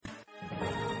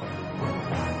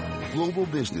Global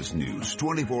business news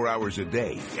 24 hours a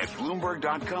day at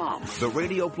Bloomberg.com, the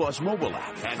Radio Plus mobile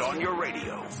app, and on your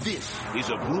radio. This is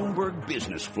a Bloomberg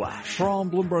Business Flash. From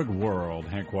Bloomberg World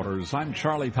Headquarters, I'm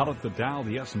Charlie Pellet. The Dow,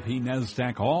 the S&P,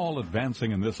 NASDAQ, all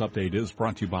advancing, and this update is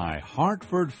brought to you by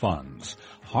Hartford Funds.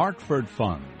 Hartford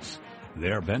Funds.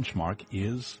 Their benchmark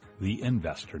is the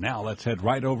investor. Now let's head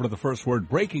right over to the First Word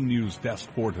breaking news desk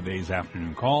for today's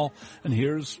afternoon call. And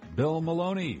here's Bill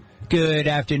Maloney. Good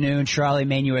afternoon, Charlie.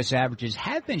 Main U.S. averages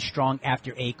have been strong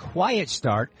after a quiet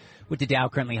start, with the Dow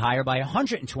currently higher by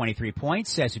 123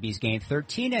 points. S&P's gained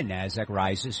 13 and NASDAQ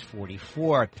rises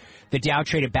 44. The Dow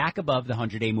traded back above the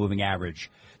 100-day moving average.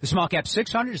 The small cap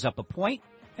 600 is up a point,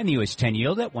 and the U.S. 10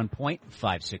 yield at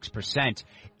 1.56%.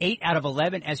 8 out of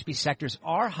 11 S&P sectors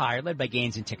are higher, led by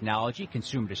gains in technology,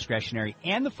 consumer discretionary,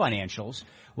 and the financials,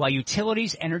 while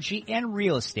utilities, energy, and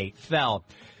real estate fell.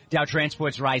 Dow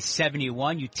Transports rise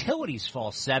 71, utilities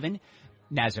fall 7,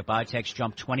 NASDAQ Biotechs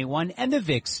jump 21, and the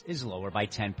VIX is lower by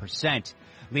 10%.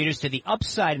 Leaders to the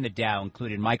upside in the Dow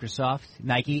included Microsoft,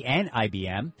 Nike, and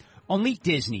IBM. Only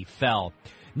Disney fell.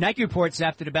 Nike reports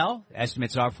after the bell.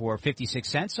 Estimates are for 56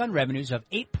 cents on revenues of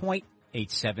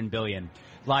 $8.87 billion.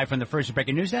 Live from the First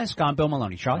Breaking News Desk, I'm Bill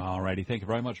Maloney. Charlie? All righty. Thank you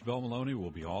very much, Bill Maloney.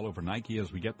 We'll be all over Nike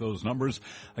as we get those numbers.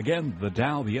 Again, the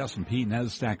Dow, the S&P,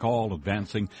 NASDAQ all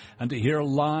advancing. And to hear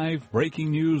live breaking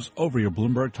news over your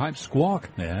Bloomberg type squawk,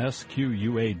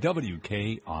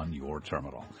 SQUAWK on your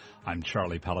terminal. I'm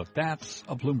Charlie Pellet. That's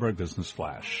a Bloomberg Business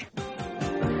Flash.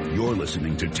 You're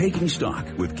listening to Taking Stock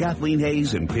with Kathleen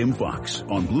Hayes and Pimm Fox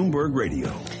on Bloomberg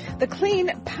Radio. The Clean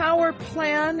Power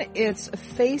Plan, it's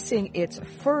facing its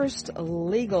first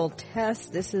legal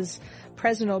test. This is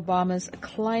President Obama's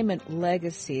climate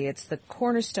legacy. It's the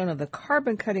cornerstone of the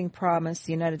carbon-cutting promise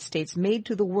the United States made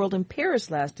to the world in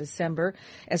Paris last December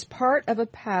as part of a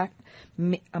pact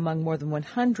among more than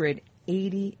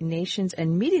 180 nations,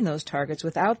 and meeting those targets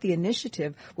without the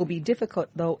initiative will be difficult,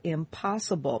 though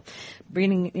impossible.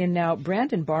 Bringing in now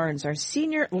Brandon Barnes, our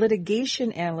senior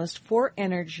litigation analyst for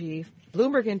energy,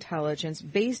 Bloomberg Intelligence,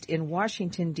 based in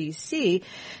Washington, D.C.,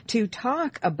 to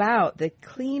talk about the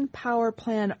Clean Power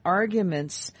Plan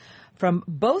arguments from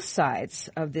both sides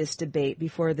of this debate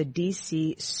before the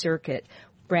D.C. Circuit.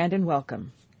 Brandon,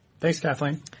 welcome. Thanks,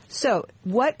 Kathleen. So,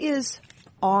 what is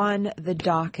on the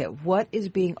docket? What is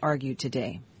being argued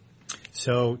today?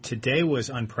 So today was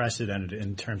unprecedented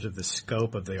in terms of the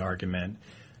scope of the argument.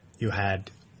 You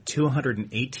had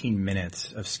 218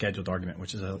 minutes of scheduled argument,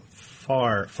 which is a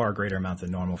far, far greater amount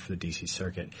than normal for the D.C.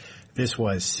 Circuit. This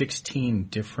was 16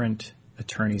 different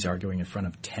attorneys arguing in front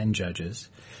of 10 judges.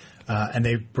 And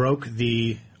they broke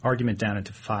the argument down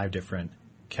into 5 different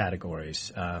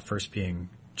categories. First being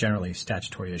generally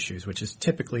statutory issues, which is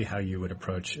typically how you would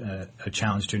approach a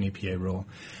challenge to an EPA rule.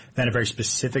 Then a very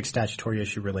specific statutory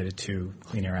issue related to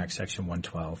Clean Air Act Section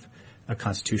 112, a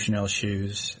constitutional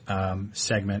issues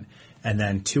segment, and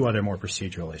then 2 other more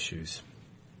procedural issues.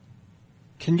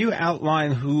 Can you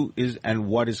outline who is and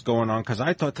what is going on? Because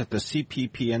I thought that the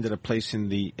CPP ended up placing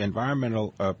the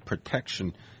Environmental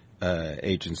Protection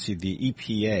Agency, the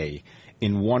EPA,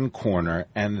 in one corner,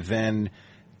 and then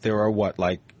there are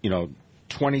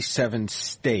 27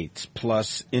 states,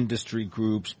 plus industry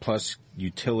groups, plus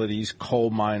utilities, coal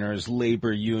miners,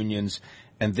 labor unions,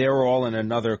 and they're all in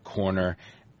another corner,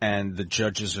 and the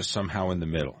judges are somehow in the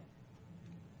middle.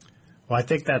 Well, I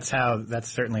think that's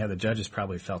certainly how the judges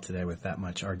probably felt today with that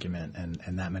much argument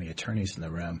and that many attorneys in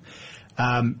the room.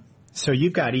 So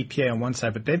you've got EPA on one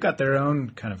side, but they've got their own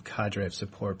kind of cadre of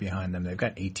support behind them. They've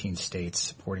got 18 states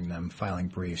supporting them, filing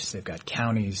briefs. They've got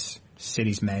counties,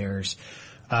 cities, mayors.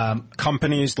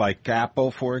 Companies like Apple,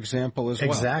 for example, as well.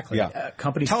 Exactly. Yeah.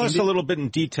 Companies. Tell us a little bit in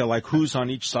detail, like who's on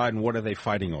each side and what are they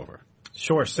fighting over?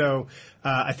 Sure. So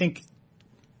I think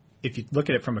if you look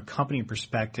at it from a company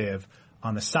perspective,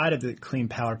 on the side of the Clean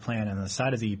Power Plan and on the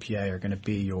side of the EPA are going to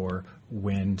be your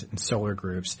wind and solar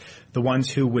groups, the ones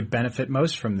who would benefit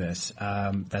most from this.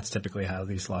 That's typically how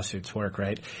these lawsuits work,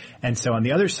 right? And so on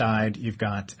the other side, you've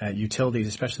got utilities,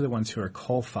 especially the ones who are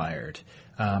coal-fired,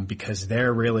 because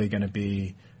they're really going to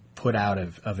be put out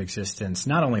of existence,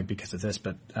 not only because of this,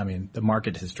 but, I mean, the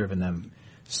market has driven them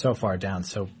so far down.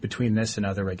 So between this and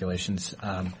other regulations,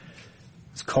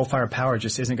 coal-fired power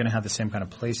just isn't going to have the same kind of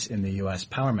place in the U.S.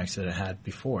 power mix that it had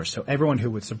before. So everyone who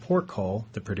would support coal,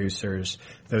 the producers,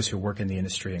 those who work in the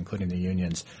industry, including the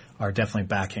unions, are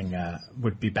definitely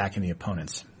would be backing the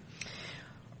opponents.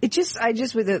 Is this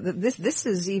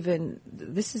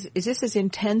as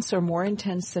intense or more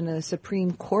intense than a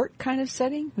Supreme Court kind of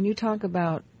setting? When you talk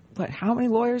about how many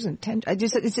lawyers and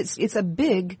it's a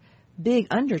big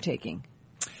undertaking.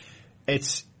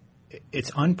 It's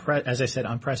it's as I said,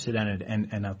 unprecedented,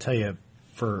 and I'll tell you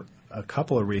for a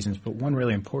couple of reasons, but one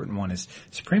really important one is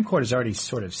the Supreme Court has already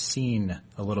sort of seen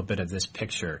a little bit of this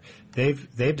picture.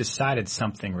 They've decided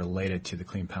something related to the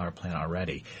Clean Power Plan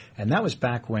already, and that was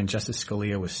back when Justice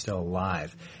Scalia was still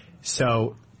alive.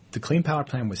 So the Clean Power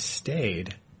Plan was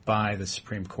stayed by the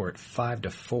Supreme Court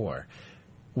 5-4.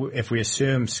 If we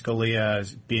assume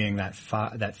Scalia being that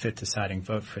fifth deciding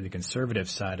vote for the conservative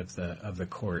side of the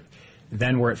court,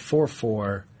 then we're at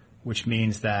 4-4, which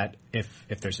means that if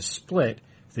there's a split,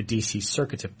 the D.C.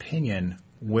 Circuit's opinion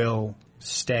will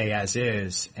stay as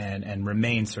is and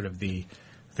remain sort of the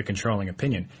controlling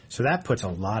opinion. So that puts a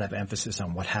lot of emphasis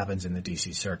on what happens in the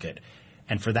D.C. Circuit.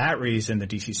 And for that reason, the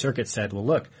D.C. Circuit said, well,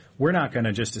 look, we're not going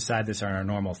to just decide this on our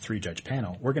normal three-judge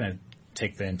panel. We're going to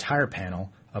take the entire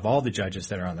panel of all the judges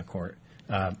that are on the court,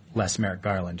 less Merrick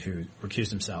Garland, who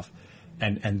recused himself,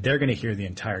 and they're going to hear the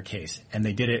entire case. And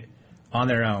they did it on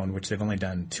their own, which they've only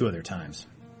done 2 other times.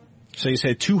 So you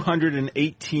say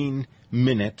 218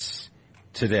 minutes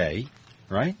today,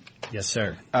 right? Yes,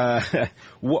 sir.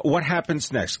 What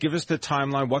happens next? Give us the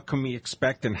timeline. What can we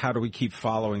expect, and how do we keep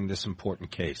following this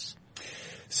important case?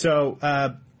 So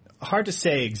hard to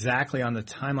say exactly on the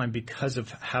timeline because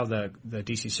of how the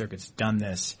D.C. Circuit's done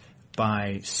this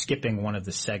by skipping one of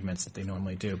the segments that they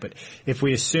normally do. But if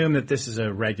we assume that this is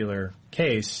a regular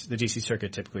case, the D.C.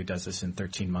 Circuit typically does this in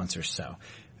 13 months or so.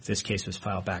 This case was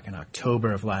filed back in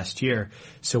October of last year,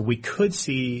 so we could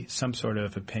see some sort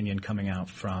of opinion coming out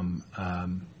from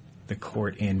the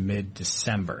court in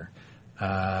mid-December.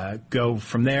 Go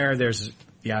from there, there's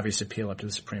the obvious appeal up to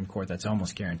the Supreme Court. That's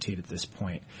almost guaranteed at this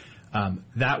point.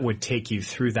 That would take you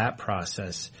through that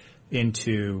process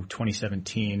into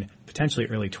 2017, potentially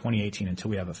early 2018 until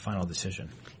we have a final decision.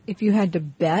 If you had to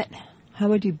bet, how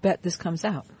would you bet this comes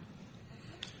out?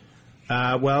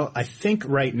 Well, I think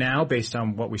right now, based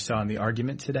on what we saw in the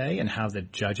argument today and how the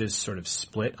judges sort of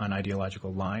split on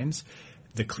ideological lines,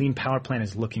 the Clean Power Plan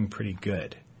is looking pretty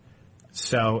good.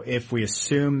 So if we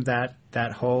assume that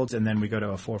holds and then we go to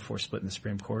a 4-4 split in the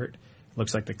Supreme Court, it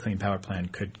looks like the Clean Power Plan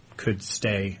could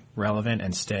stay relevant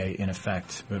and stay in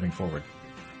effect moving forward.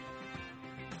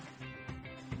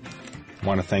 I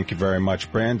want to thank you very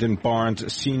much. Brandon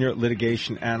Barnes, Senior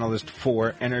Litigation Analyst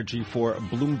for Energy for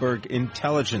Bloomberg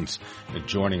Intelligence,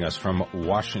 joining us from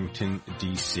Washington,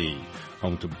 D.C.,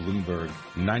 home to Bloomberg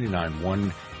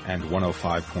 99.1 and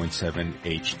 105.7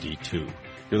 HD2.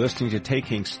 You're listening to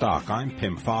Taking Stock. I'm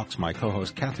Pimm Fox, my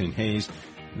co-host Kathleen Hayes.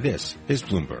 This is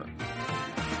Bloomberg.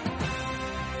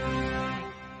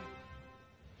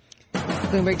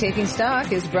 Bloomberg Taking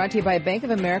Stock is brought to you by Bank of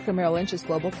America Merrill Lynch's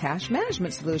Global Cash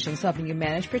Management Solutions, helping you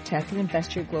manage, protect, and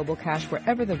invest your global cash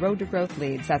wherever the road to growth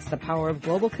leads. That's the power of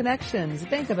global connections.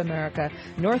 Bank of America,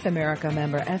 North America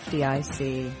member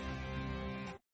FDIC.